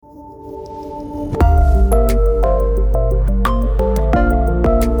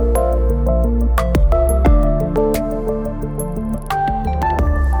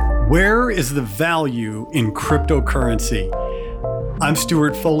is the value in cryptocurrency? I'm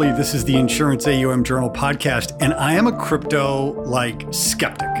Stuart Foley. This is the Insurance AUM Journal podcast, and I am a crypto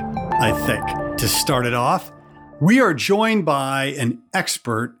skeptic, I think. To start it off, we are joined by an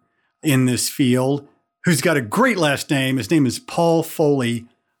expert in this field who's got a great last name. His name is Paul Foley.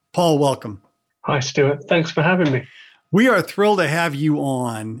 Paul, welcome. Hi, Stuart. Thanks for having me. We are thrilled to have you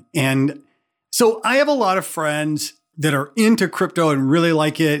on. And so I have a lot of friends that are into crypto and really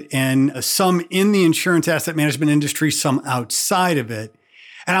like it, and some in the insurance asset management industry, some outside of it.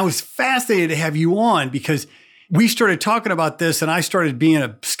 And I was fascinated to have you on because we started talking about this and I started being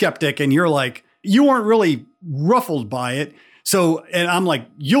a skeptic, and you're like, you weren't really ruffled by it. So, and I'm like,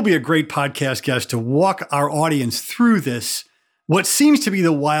 you'll be a great podcast guest to walk our audience through this, what seems to be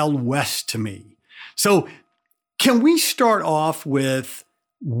the Wild West to me. So can we start off with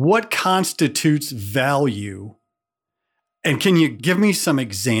what constitutes value? And can you give me some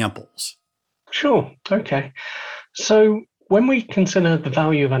examples? Sure. Okay. So when we consider the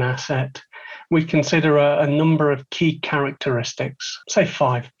value of an asset, we consider a number of key characteristics, say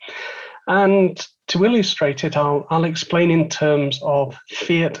 5. And to illustrate it, I'll explain in terms of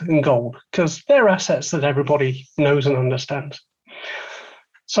fiat and gold, because they're assets that everybody knows and understands.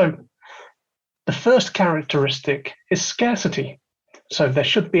 So the first characteristic is scarcity. So there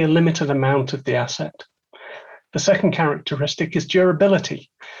should be a limited amount of the asset. The second characteristic is durability.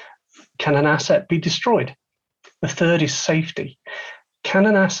 Can an asset be destroyed? The third is safety. Can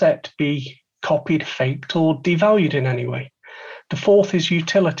an asset be copied, faked, or devalued in any way? The fourth is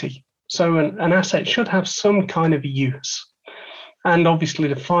utility. So an asset should have some kind of use. And obviously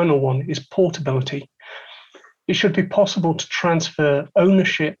the final one is portability. It should be possible to transfer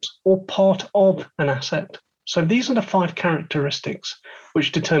ownership or part of an asset. So these are the 5 characteristics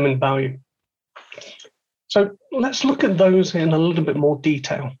which determine value. So let's look at those in a little bit more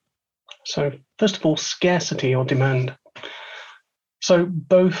detail. So first of all, scarcity or demand. So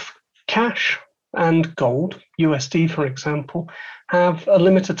both cash and gold, USD for example, have a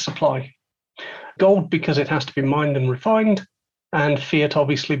limited supply. Gold because it has to be mined and refined, and fiat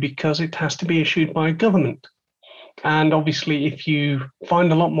obviously because it has to be issued by a government. And obviously if you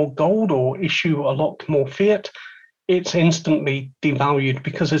find a lot more gold or issue a lot more fiat, it's instantly devalued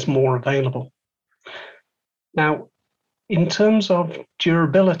because there's more available. Now, in terms of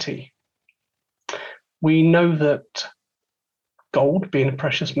durability, we know that gold, being a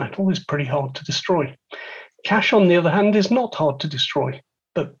precious metal, is pretty hard to destroy. Cash, on the other hand, is not hard to destroy,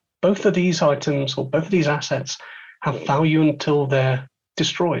 but both of these items or both of these assets have value until they're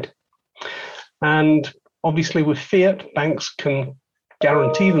destroyed. And obviously with fiat, banks can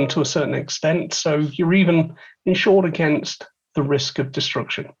guarantee them to a certain extent, so you're even insured against the risk of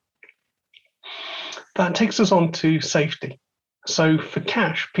destruction. That takes us on to safety. So for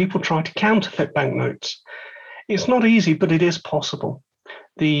cash, people try to counterfeit banknotes. It's not easy, but it is possible.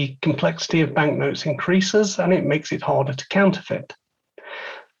 The complexity of banknotes increases and it makes it harder to counterfeit.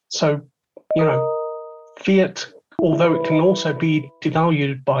 So, fiat, although it can also be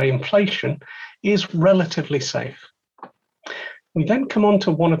devalued by inflation, is relatively safe. We then come on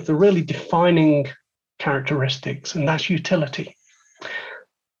to one of the really defining characteristics, and that's utility.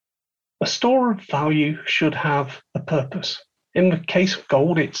 A store of value should have a purpose. In the case of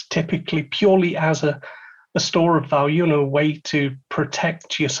gold, it's typically purely as a store of value and a way to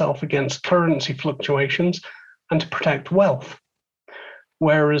protect yourself against currency fluctuations and to protect wealth.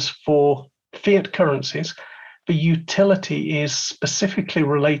 Whereas for fiat currencies, the utility is specifically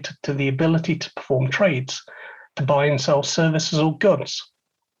related to the ability to perform trades, to buy and sell services or goods.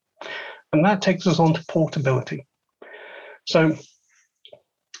 And that takes us on to portability. So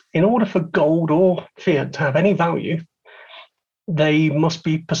in order for gold or fiat to have any value, they must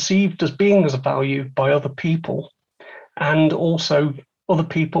be perceived as being as a value by other people, and also other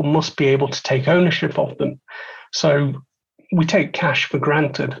people must be able to take ownership of them. So we take cash for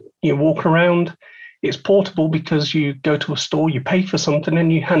granted. You walk around, it's portable because you go to a store, you pay for something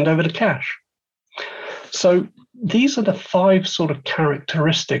and you hand over the cash. So these are the 5 sort of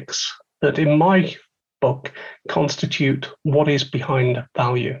characteristics that in my book constitute what is behind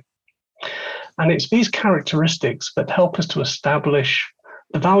value. And it's these characteristics that help us to establish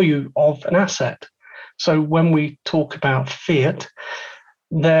the value of an asset. So when we talk about fiat,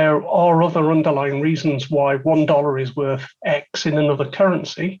 there are other underlying reasons why $1 is worth X in another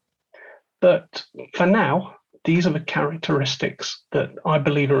currency. But for now, these are the characteristics that I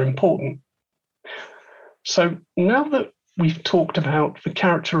believe are important. So now that we've talked about the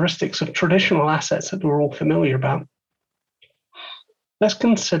characteristics of traditional assets that we're all familiar about, let's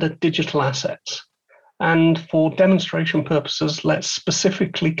consider digital assets. And for demonstration purposes, let's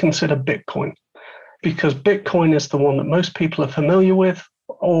specifically consider Bitcoin, because Bitcoin is the one that most people are familiar with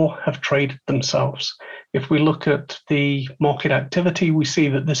or have traded themselves. If we look at the market activity, we see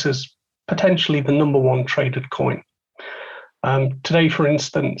that this is potentially the number one traded coin. Today, for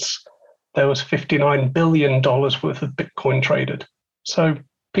instance, there was $59 billion worth of Bitcoin traded. So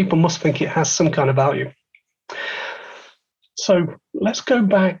people must think it has some kind of value. So let's go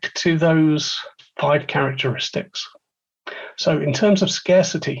back to those 5 characteristics. So in terms of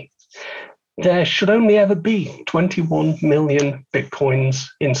scarcity, there should only ever be 21 million Bitcoins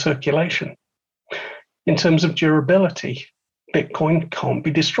in circulation. In terms of durability, Bitcoin can't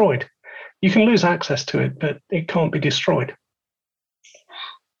be destroyed. You can lose access to it, but it can't be destroyed.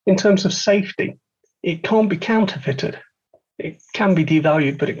 In terms of safety, it can't be counterfeited. It can be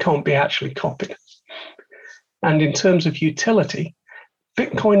devalued, but it can't be actually copied. And in terms of utility,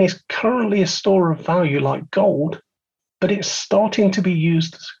 Bitcoin is currently a store of value like gold, but it's starting to be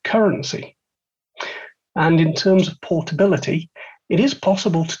used as a currency. And in terms of portability, it is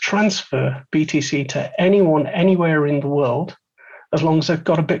possible to transfer BTC to anyone, anywhere in the world, as long as they've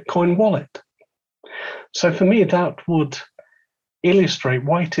got a Bitcoin wallet. So for me, that would illustrate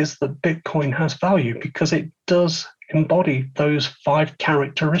why it is that Bitcoin has value, because it does embody those 5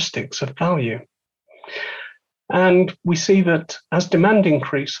 characteristics of value. And we see that as demand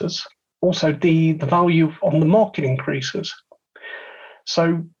increases, also the value on the market increases.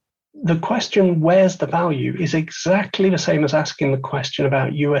 So the question, where's the value, is exactly the same as asking the question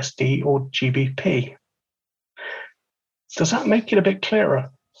about USD or GBP. Does that make it a bit clearer?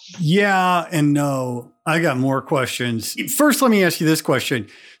 Yeah and no. I got more questions. First, let me ask you this question.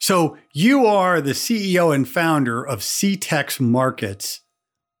 So you are the CEO and founder of CTEX Markets.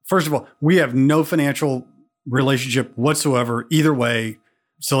 First of all, we have no financial relationship whatsoever either way.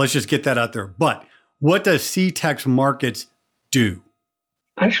 So let's just get that out there. But what does CTEX Markets do?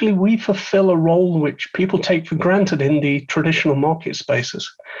 Actually, we fulfill a role which people take for granted in the traditional market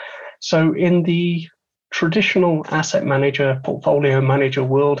spaces. So in the traditional asset manager, portfolio manager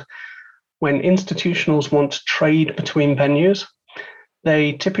world, when institutionals want to trade between venues,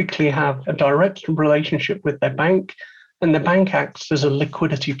 they typically have a direct relationship with their bank, and the bank acts as a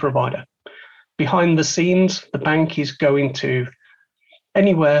liquidity provider. Behind the scenes, the bank is going to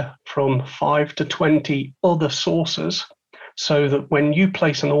anywhere from 5 to 20 other sources, so that when you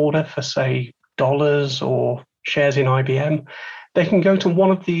place an order for, say, dollars or shares in IBM, they can go to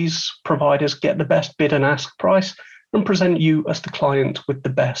one of these providers, get the best bid and ask price, and present you as the client with the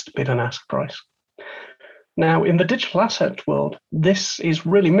best bid and ask price. Now, in the digital asset world, this is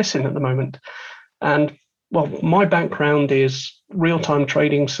really missing at the moment. And well, my background is real-time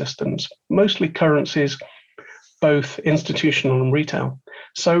trading systems, mostly currencies, both institutional and retail.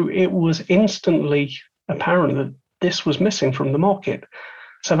 So it was instantly apparent that this was missing from the market.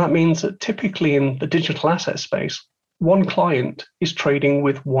 So that means that typically in the digital asset space, one client is trading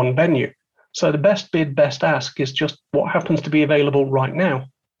with one venue. So the best bid, best ask is just what happens to be available right now.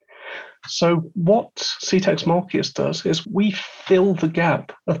 So what CTEX Markets does is we fill the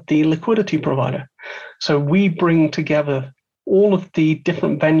gap of the liquidity provider. So we bring together all of the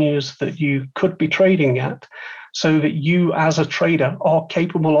different venues that you could be trading at, so that you as a trader are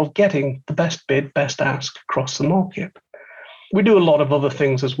capable of getting the best bid, best ask across the market. We do a lot of other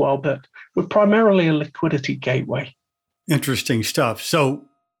things as well, but we're primarily a liquidity gateway. Interesting stuff. So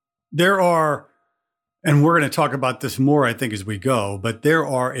there are, and we're going to talk about this more, I think, as we go, but there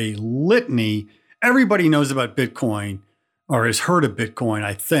are a litany. Everybody knows about Bitcoin or has heard of Bitcoin,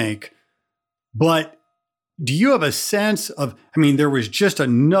 I think. But do you have a sense of, there was just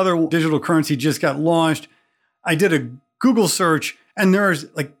another digital currency just got launched. I did a Google search and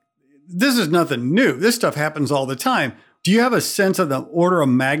this is nothing new. This stuff happens all the time. Do you have a sense of the order of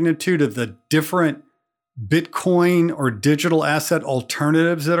magnitude of the different Bitcoin or digital asset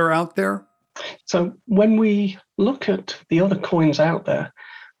alternatives that are out there? So when we look at the other coins out there,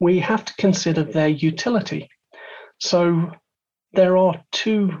 we have to consider their utility. So there are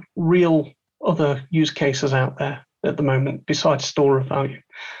 2 real other use cases out there at the moment besides store of value.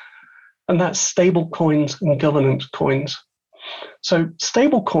 And that's stable coins and governance coins. So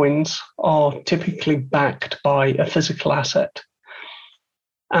stable coins are typically backed by a physical asset,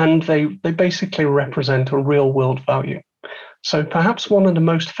 and they basically represent a real world value. So perhaps one of the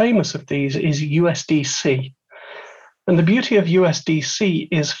most famous of these is USDC. And the beauty of USDC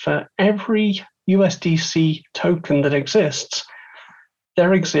is for every USDC token that exists,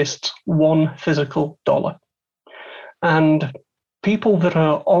 there exists one physical dollar. And people that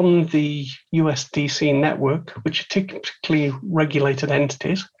are on the USDC network, which are typically regulated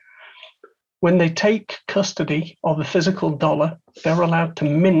entities, When they take custody of the physical dollar, they're allowed to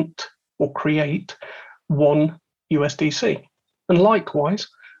mint or create one USDC. And likewise,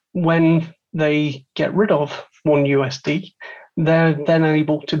 when they get rid of one USD, they're then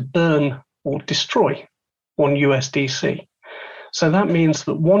able to burn or destroy one USDC. So that means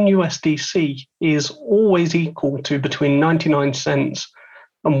that one USDC is always equal to between 99 cents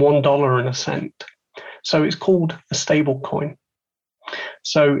and $1.01. So it's called a stable coin.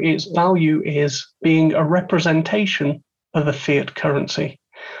 So its value is being a representation of a fiat currency.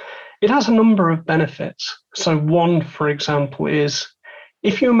 It has a number of benefits. So one, for example, is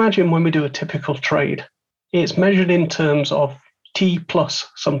if you imagine when we do a typical trade, it's measured in terms of T plus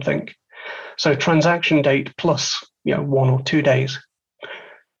something. So transaction date plus 1 or 2 days.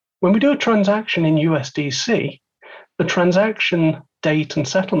 When we do a transaction in USDC, the transaction date and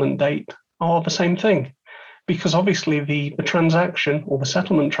settlement date are the same thing, because obviously the transaction or the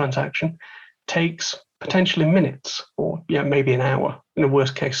settlement transaction takes potentially minutes or maybe an hour in a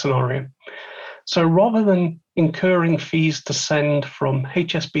worst case scenario. So rather than incurring fees to send from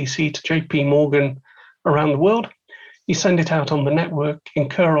HSBC to JP Morgan around the world, you send it out on the network,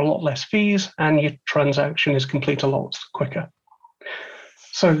 incur a lot less fees, and your transaction is complete a lot quicker.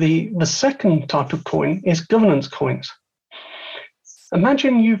 So the second type of coin is governance coins.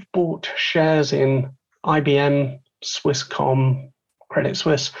 Imagine you've bought shares in IBM, Swisscom, Credit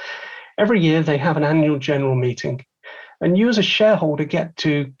Suisse. Every year they have an annual general meeting, and you as a shareholder get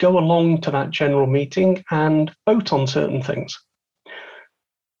to go along to that general meeting and vote on certain things.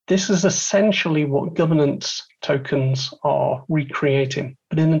 This is essentially what governance tokens are recreating,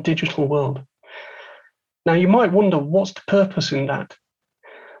 but in a digital world. Now, you might wonder, what's the purpose in that?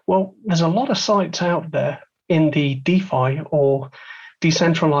 Well, there's a lot of sites out there in the DeFi or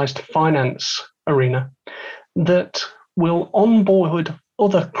decentralized finance arena that will onboard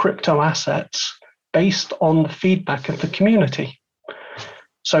other crypto assets based on the feedback of the community.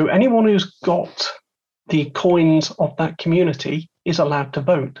 So anyone who's got the coins of that community is allowed to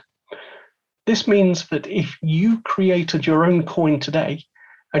vote. This means that if you created your own coin today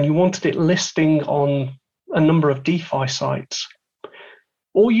and you wanted it listing on a number of DeFi sites,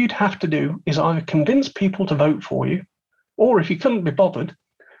 all you'd have to do is either convince people to vote for you, or if you couldn't be bothered,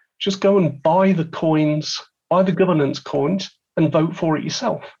 just go and buy the coins, buy the governance coins, and vote for it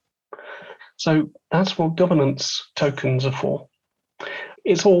yourself. So that's what governance tokens are for.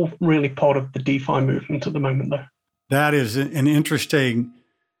 It's all really part of the DeFi movement at the moment, though. That is an interesting,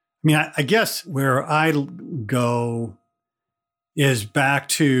 I guess where I go is back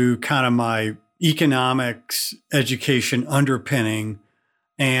to kind of my economics education underpinning,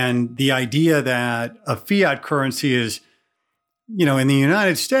 and the idea that a fiat currency is, in the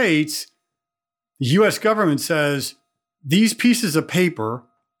United States, the US government says these pieces of paper,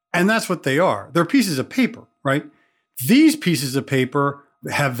 and that's what they are. They're pieces of paper, right? These pieces of paper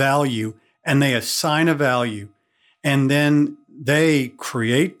have value, and they assign a value. And then they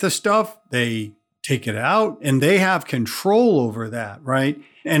create the stuff, they take it out, and they have control over that, right?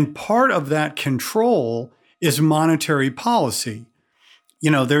 And part of that control is monetary policy.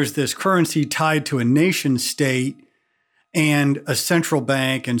 There's this currency tied to a nation state and a central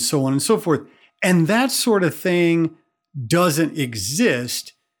bank and so on and so forth. And that sort of thing doesn't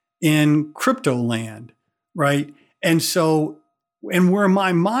exist in crypto land, right? And where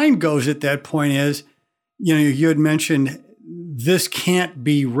my mind goes at that point is, you had mentioned this can't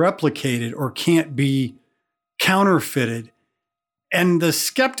be replicated or can't be counterfeited. And the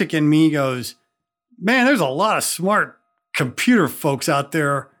skeptic in me goes, man, there's a lot of smart computer folks out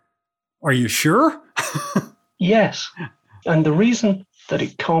there. Are you sure? Yes. And the reason that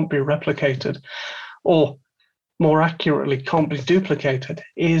it can't be replicated, or more accurately, can't be duplicated,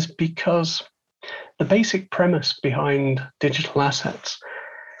 is because the basic premise behind digital assets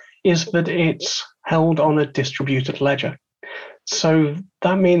is that it's held on a distributed ledger. So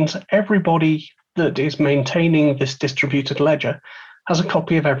that means everybody that is maintaining this distributed ledger has a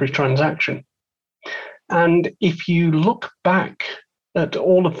copy of every transaction. And if you look back at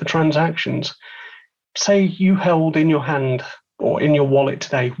all of the transactions, say you held in your hand or in your wallet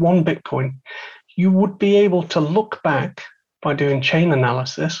today 1 Bitcoin, you would be able to look back by doing chain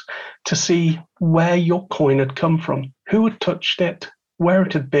analysis to see where your coin had come from, who had touched it, where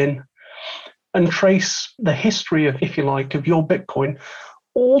it had been, and trace the history of, if you like, of your Bitcoin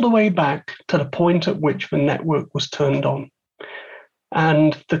all the way back to the point at which the network was turned on.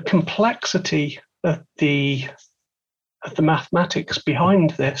 And the complexity of the mathematics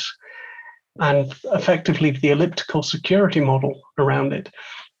behind this, and effectively the elliptical security model around it,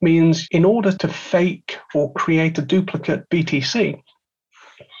 means in order to fake or create a duplicate BTC,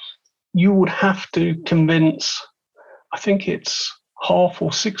 you would have to convince, I think it's half or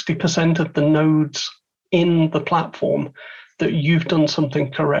 60% of the nodes in the platform that you've done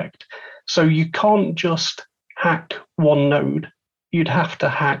something correct. So you can't just hack one node. You'd have to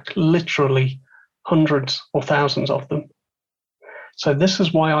hack literally hundreds or thousands of them. So this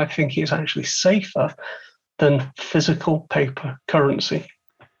is why I think it's actually safer than physical paper currency.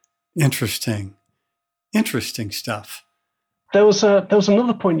 Interesting stuff. There was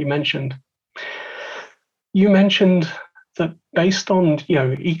another point you mentioned. You mentioned that based on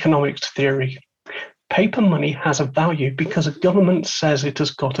economics theory, paper money has a value because a government says it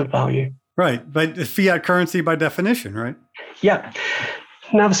has got a value. Right, but fiat currency by definition, right? Yeah.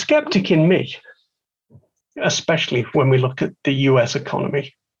 Now the skeptic in me, especially when we look at the US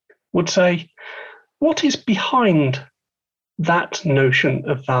economy, would say, what is behind that notion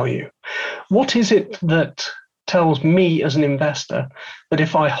of value? What is it that tells me as an investor that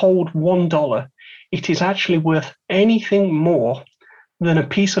if I hold $1, it is actually worth anything more than a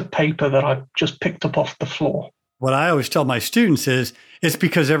piece of paper that I've just picked up off the floor? What I always tell my students is it's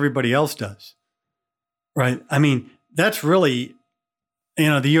because everybody else does, right? I mean, that's really,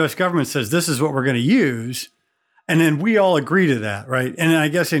 the US government says this is what we're going to use. And then we all agree to that, right? And I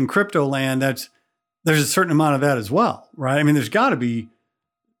guess in crypto land, there's a certain amount of that as well, right? I mean, there's got to be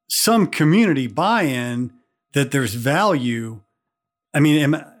some community buy-in that there's value. I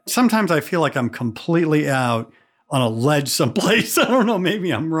mean, sometimes I feel like I'm completely out on a ledge someplace. I don't know.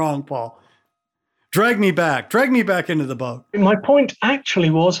 Maybe I'm wrong, Paul. Drag me back into the boat. My point actually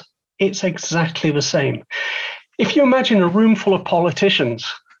was it's exactly the same. If you imagine a room full of politicians,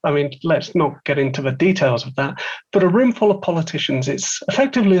 I mean, let's not get into the details of that, but a room full of politicians, it's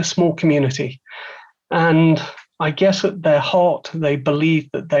effectively a small community. And I guess at their heart, they believe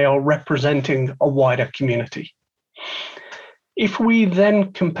that they are representing a wider community. If we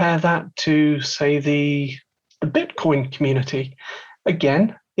then compare that to, say, the Bitcoin community,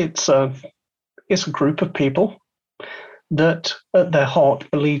 again, it's a group of people that at their heart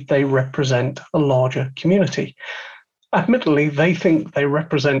believe they represent a larger community. Admittedly, they think they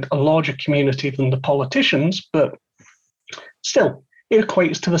represent a larger community than the politicians, but still, it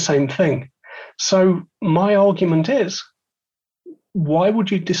equates to the same thing. So my argument is, why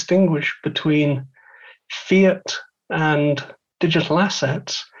would you distinguish between fiat and digital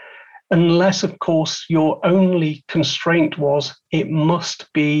assets unless, of course, your only constraint was it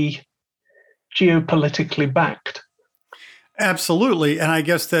must be geopolitically backed? Absolutely. And I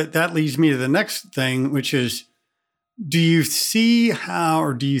guess that leads me to the next thing, which is, do you see how,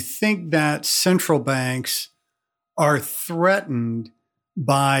 or do you think that central banks are threatened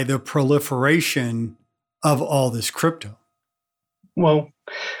by the proliferation of all this crypto? Well,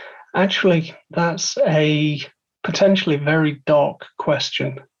 actually, that's a potentially very dark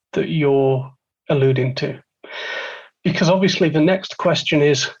question that you're alluding to. Because obviously the next question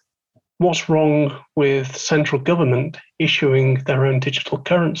is, what's wrong with central government issuing their own digital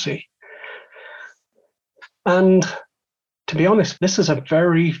currency? And to be honest, this is a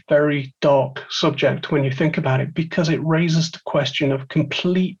very, very dark subject when you think about it, because it raises the question of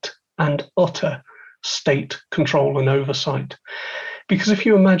complete and utter state control and oversight. Because if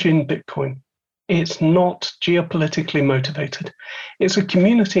you imagine Bitcoin, it's not geopolitically motivated. It's a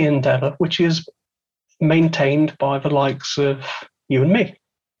community endeavor which is maintained by the likes of you and me.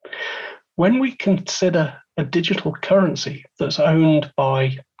 When we consider a digital currency that's owned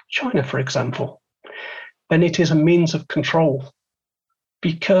by China, for example, then it is a means of control.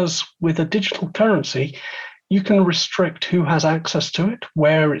 Because with a digital currency, you can restrict who has access to it,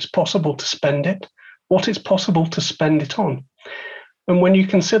 where it's possible to spend it, what it's possible to spend it on. And when you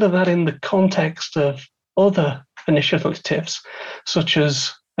consider that in the context of other initiatives, such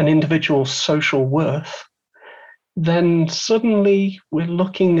as an individual's social worth, then suddenly we're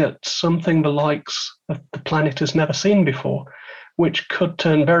looking at something the likes of the planet has never seen before, which could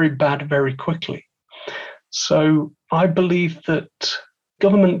turn very bad very quickly. So I believe that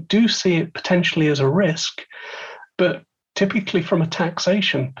government do see it potentially as a risk, but typically from a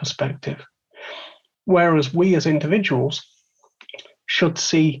taxation perspective. Whereas we as individuals should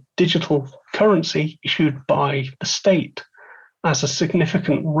see digital currency issued by the state as a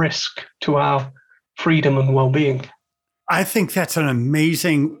significant risk to our freedom and well-being. I think that's an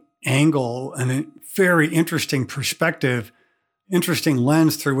amazing angle and a very interesting perspective, interesting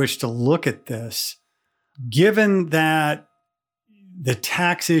lens through which to look at this. Given that the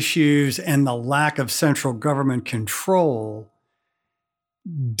tax issues and the lack of central government control,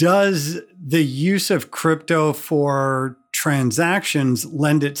 does the use of crypto for transactions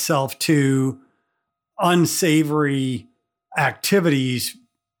lend itself to unsavory activities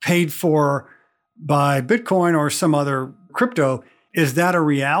paid for by Bitcoin or some other crypto. Is that a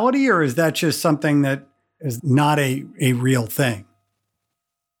reality, or is that just something that is not a real thing?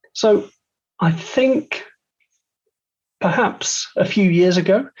 So I think perhaps a few years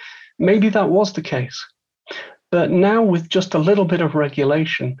ago, maybe that was the case. But now with just a little bit of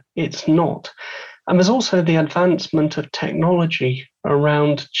regulation, it's not. And there's also the advancement of technology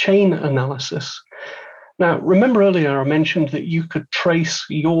around chain analysis. Now, remember earlier I mentioned that you could trace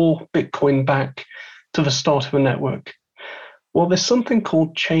your Bitcoin back to the start of a network. Well, there's something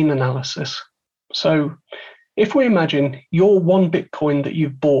called chain analysis. So if we imagine your one Bitcoin that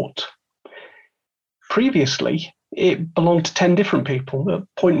you've bought, previously it belonged to 10 different people at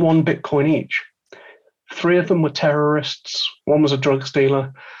 0.1 Bitcoin each. 3 of them were terrorists, 1 was a drug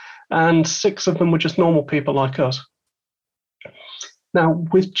dealer, and 6 of them were just normal people like us. Now,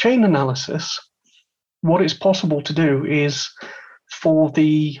 with chain analysis, what it's possible to do is for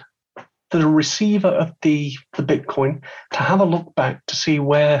the receiver of the Bitcoin to have a look back to see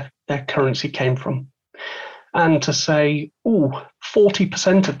where their currency came from, and to say,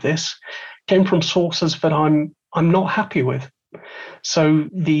 40% of this came from sources that I'm not happy with. So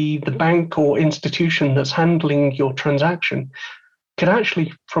the bank or institution that's handling your transaction could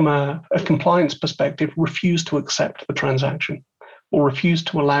actually, from a compliance perspective, refuse to accept the transaction or refuse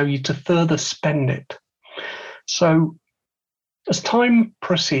to allow you to further spend it. So as time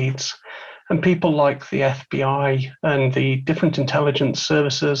proceeds and people like the FBI and the different intelligence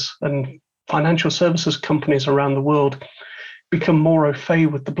services and financial services companies around the world become more au fait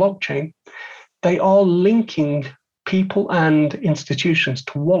with the blockchain, they are linking people and institutions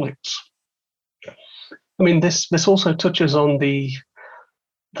to wallets. I mean, this also touches on the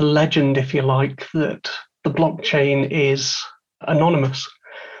legend, if you like, that the blockchain is anonymous.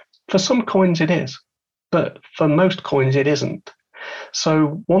 For some coins it is, but for most coins it isn't.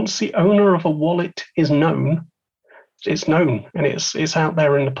 So once the owner of a wallet is known, it's known and it's out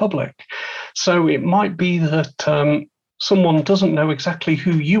there in the public. So it might be that someone doesn't know exactly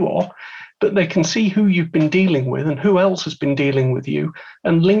who you are, but they can see who you've been dealing with and who else has been dealing with you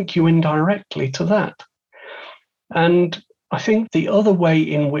and link you indirectly to that. And I think the other way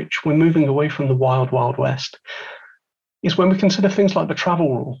in which we're moving away from the wild, wild west is when we consider things like the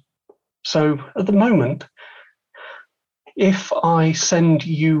travel rule. So at the moment, if I send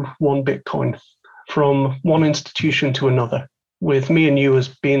you 1 Bitcoin from one institution to another, with me and you as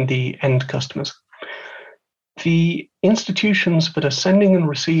being the end customers, the institutions that are sending and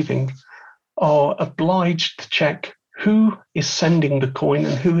receiving are obliged to check who is sending the coin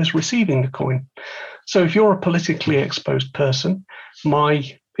and who is receiving the coin. So if you're a politically exposed person, my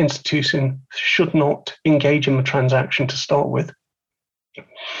institution should not engage in the transaction to start with.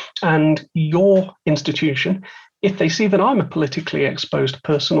 And your institution, if they see that I'm a politically exposed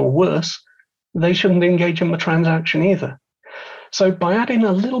person or worse, they shouldn't engage in the transaction either. So by adding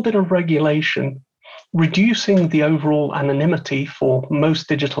a little bit of regulation, reducing the overall anonymity for most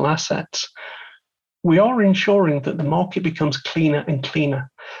digital assets, we are ensuring that the market becomes cleaner and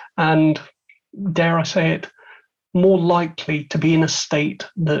cleaner, and, dare I say it, more likely to be in a state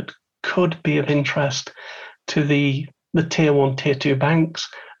that could be of interest to the tier 1, tier 2 banks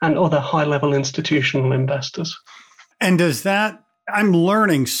and other high-level institutional investors. And does that, I'm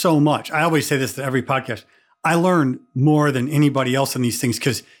learning so much. I always say this to every podcast. I learn more than anybody else on these things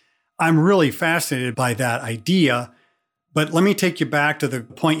because I'm really fascinated by that idea. But let me take you back to the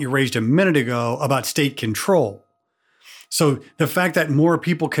point you raised a minute ago about state control. So the fact that more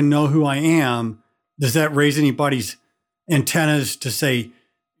people can know who I am, does that raise anybody's antennas to say,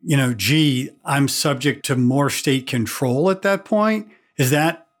 gee, I'm subject to more state control at that point? Does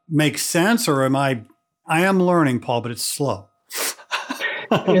that make sense? Or I am learning, Paul, but it's slow.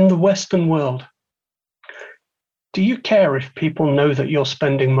 In the Western world, do you care if people know that you're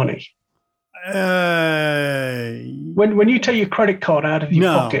spending money? When you take your credit card out of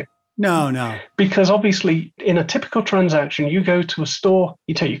your pocket? No. Because obviously, in a typical transaction, you go to a store,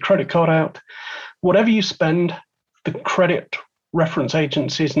 you take your credit card out, whatever you spend, the credit reference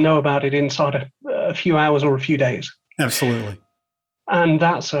agencies know about it inside a few hours or a few days. Absolutely. And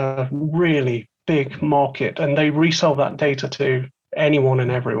that's a really big market, and they resell that data to anyone and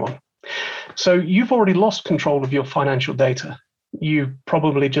everyone. So you've already lost control of your financial data. You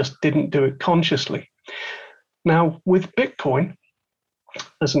probably just didn't do it consciously. Now, with Bitcoin,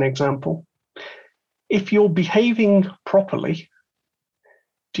 as an example, if you're behaving properly,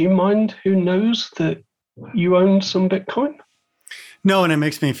 do you mind who knows that you own some Bitcoin? No, and it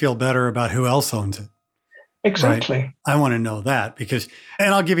makes me feel better about who else owns it. Exactly. Right? I want to know that because,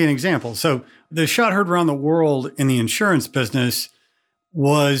 and I'll give you an example. So the shot heard around the world in the insurance business,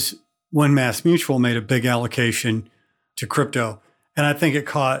 was when MassMutual made a big allocation to crypto. And I think it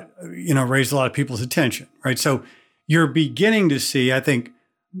raised a lot of people's attention, right? So you're beginning to see, I think,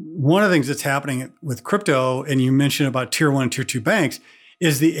 one of the things that's happening with crypto, and you mentioned about tier 1 and tier 2 banks,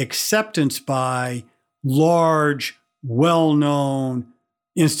 is the acceptance by large, well-known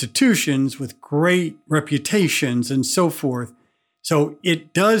institutions with great reputations and so forth. So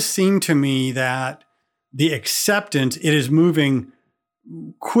it does seem to me that the acceptance, it is moving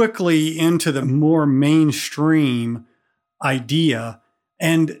quickly into the more mainstream idea.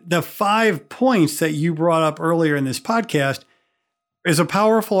 And the 5 points that you brought up earlier in this podcast is a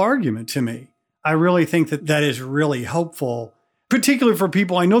powerful argument to me. I really think that that is really helpful, particularly for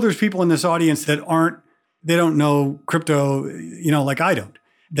people. I know there's people in this audience that they don't know crypto, like I don't.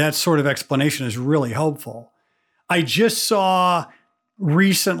 That sort of explanation is really helpful. I just saw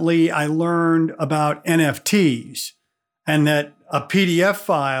recently, I learned about NFTs and that a PDF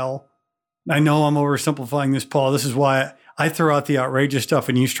file, I know I'm oversimplifying this, Paul. This is why I throw out the outrageous stuff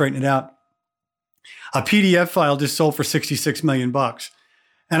and you straighten it out. A PDF file just sold for $66 million.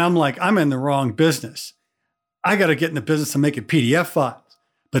 And I'm like, I'm in the wrong business. I got to get in the business of making PDF files.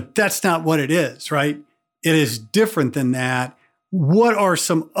 But that's not what it is, right? It is different than that. What are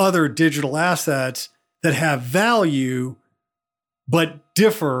some other digital assets that have value but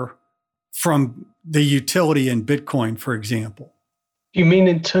differ from the utility in Bitcoin, for example? You mean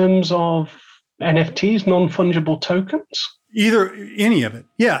in terms of NFTs, non-fungible tokens? Any of it.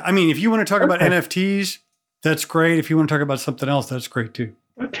 Yeah. I mean, if you want to talk about NFTs, that's great. If you want to talk about something else, that's great too.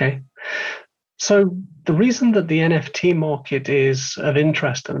 Okay. So the reason that the NFT market is of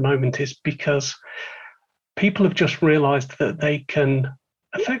interest at the moment is because people have just realized that they can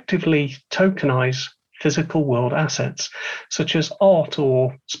effectively tokenize physical world assets, such as art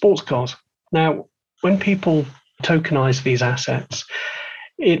or sports cars. Now, when people tokenize these assets,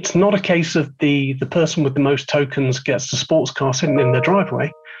 it's not a case of the person with the most tokens gets the sports car sitting in their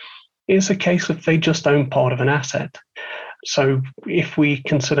driveway. It's a case of they just own part of an asset. So if we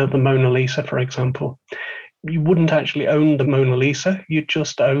consider the Mona Lisa, for example, you wouldn't actually own the Mona Lisa, you'd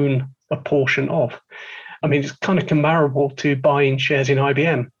just own a portion of. I mean, it's kind of comparable to buying shares in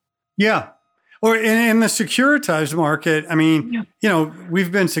IBM. Yeah. Or in the securitized market, I mean,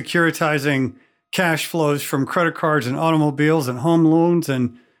 we've been securitizing cash flows from credit cards and automobiles and home loans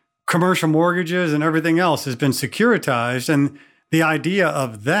and commercial mortgages and everything else has been securitized. And the idea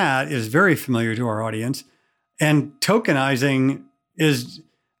of that is very familiar to our audience. And tokenizing is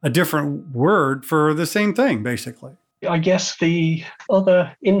a different word for the same thing, basically. I guess the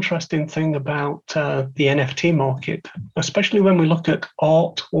other interesting thing about the NFT market, especially when we look at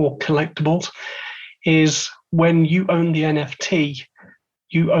art or collectibles, is when you own the NFT,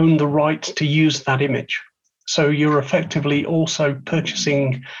 you own the right to use that image. So you're effectively also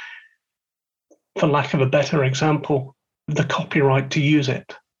purchasing, for lack of a better example, the copyright to use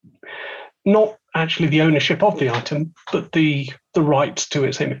it. Not actually the ownership of the item, but the rights to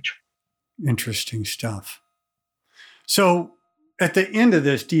its image. Interesting stuff. So at the end of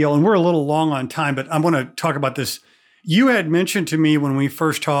this deal, and we're a little long on time, but I want to talk about this. You had mentioned to me when we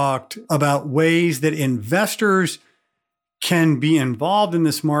first talked about ways that investors can be involved in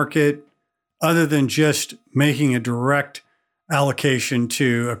this market other than just making a direct allocation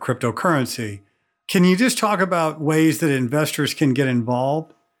to a cryptocurrency. Can you just talk about ways that investors can get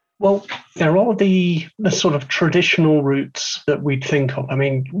involved? Well, there are the sort of traditional routes that we'd think of. I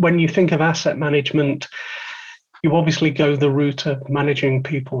mean, when you think of asset management, you obviously go the route of managing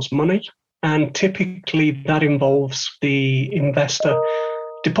people's money. And typically that involves the investor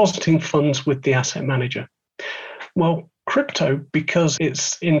depositing funds with the asset manager. Well, crypto, because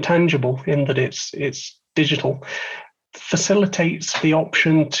it's intangible in that it's digital, facilitates the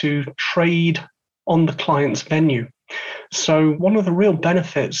option to trade on the client's venue. So one of the real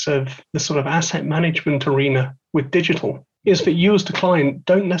benefits of the sort of asset management arena with digital is that you as the client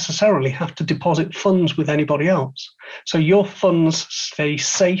don't necessarily have to deposit funds with anybody else. So your funds stay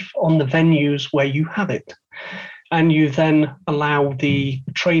safe on the venues where you have it. And you then allow the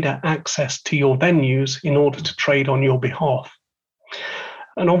trader access to your venues in order to trade on your behalf.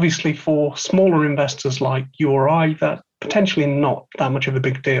 And obviously for smaller investors like you or I, that's potentially not that much of a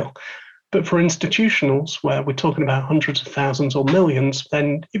big deal. But for institutionals, where we're talking about hundreds of thousands or millions,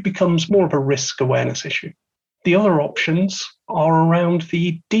 then it becomes more of a risk awareness issue. The other options are around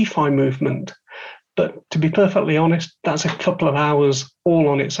the DeFi movement. But to be perfectly honest, that's a couple of hours all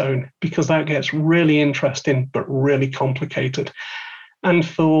on its own, because that gets really interesting, but really complicated. And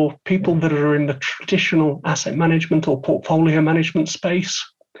for people that are in the traditional asset management or portfolio management space,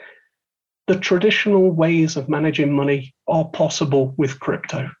 the traditional ways of managing money are possible with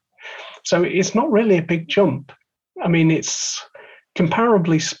crypto. So it's not really a big jump. I mean, it's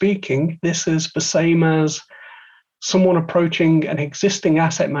comparably speaking, this is the same as someone approaching an existing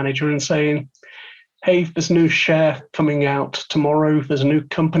asset manager and saying, hey, there's a new share coming out tomorrow. There's a new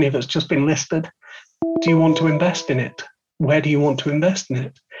company that's just been listed. Do you want to invest in it? Where do you want to invest in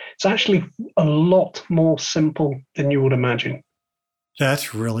it? It's actually a lot more simple than you would imagine.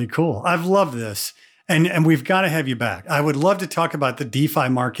 That's really cool. I've loved this. And we've got to have you back. I would love to talk about the DeFi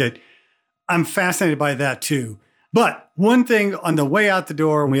market. I'm fascinated by that too. But one thing on the way out the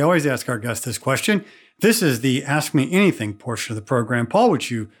door, and we always ask our guests this question, this is the Ask Me Anything portion of the program, Paul, which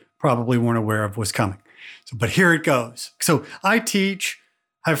you probably weren't aware of was coming. But here it goes. So I teach,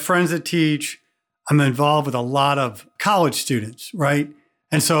 I have friends that teach. I'm involved with a lot of college students, right?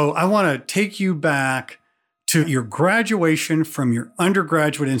 And so I want to take you back to your graduation from your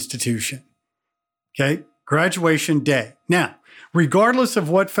undergraduate institution. Okay, graduation day. Now, regardless of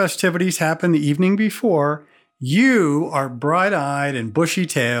what festivities happened the evening before, you are bright-eyed and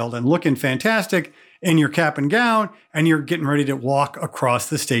bushy-tailed and looking fantastic in your cap and gown, and you're getting ready to walk across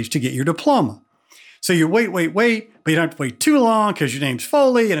the stage to get your diploma. So you wait, but you don't have to wait too long because your name's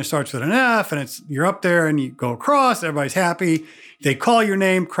Foley and it starts with an F, and you're up there and you go across, everybody's happy. They call your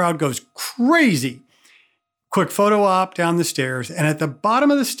name, crowd goes crazy. Quick photo op down the stairs, and at the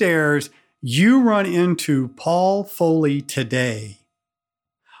bottom of the stairs, you run into Paul Foley today.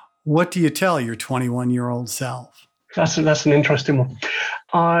 What do you tell your 21-year-old self? That's an interesting one.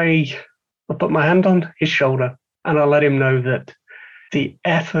 I put my hand on his shoulder and I let him know that the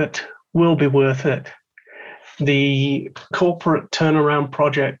effort will be worth it. The corporate turnaround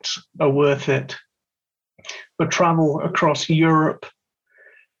projects are worth it. The travel across Europe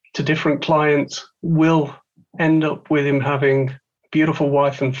to different clients will end up with him having beautiful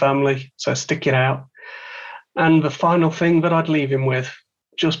wife and family, so stick it out. And the final thing that I'd leave him with,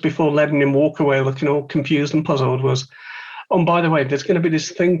 just before letting him walk away looking all confused and puzzled, was, oh, by the way, there's going to be this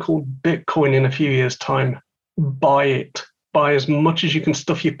thing called Bitcoin in a few years' time. Buy it. Buy as much as you can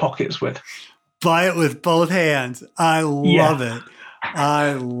stuff your pockets with. Buy it with both hands. I love it.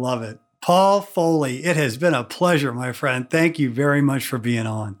 I love it. Paul Foley, it has been a pleasure, my friend. Thank you very much for being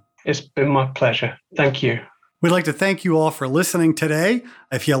on. It's been my pleasure. Thank you. We'd like to thank you all for listening today.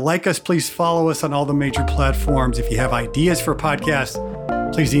 If you like us, please follow us on all the major platforms. If you have ideas for podcasts,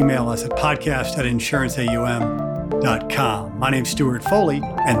 please email us at podcast@insuranceaum.com. My name's Stuart Foley,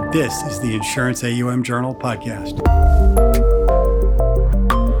 and this is the Insurance AUM Journal Podcast.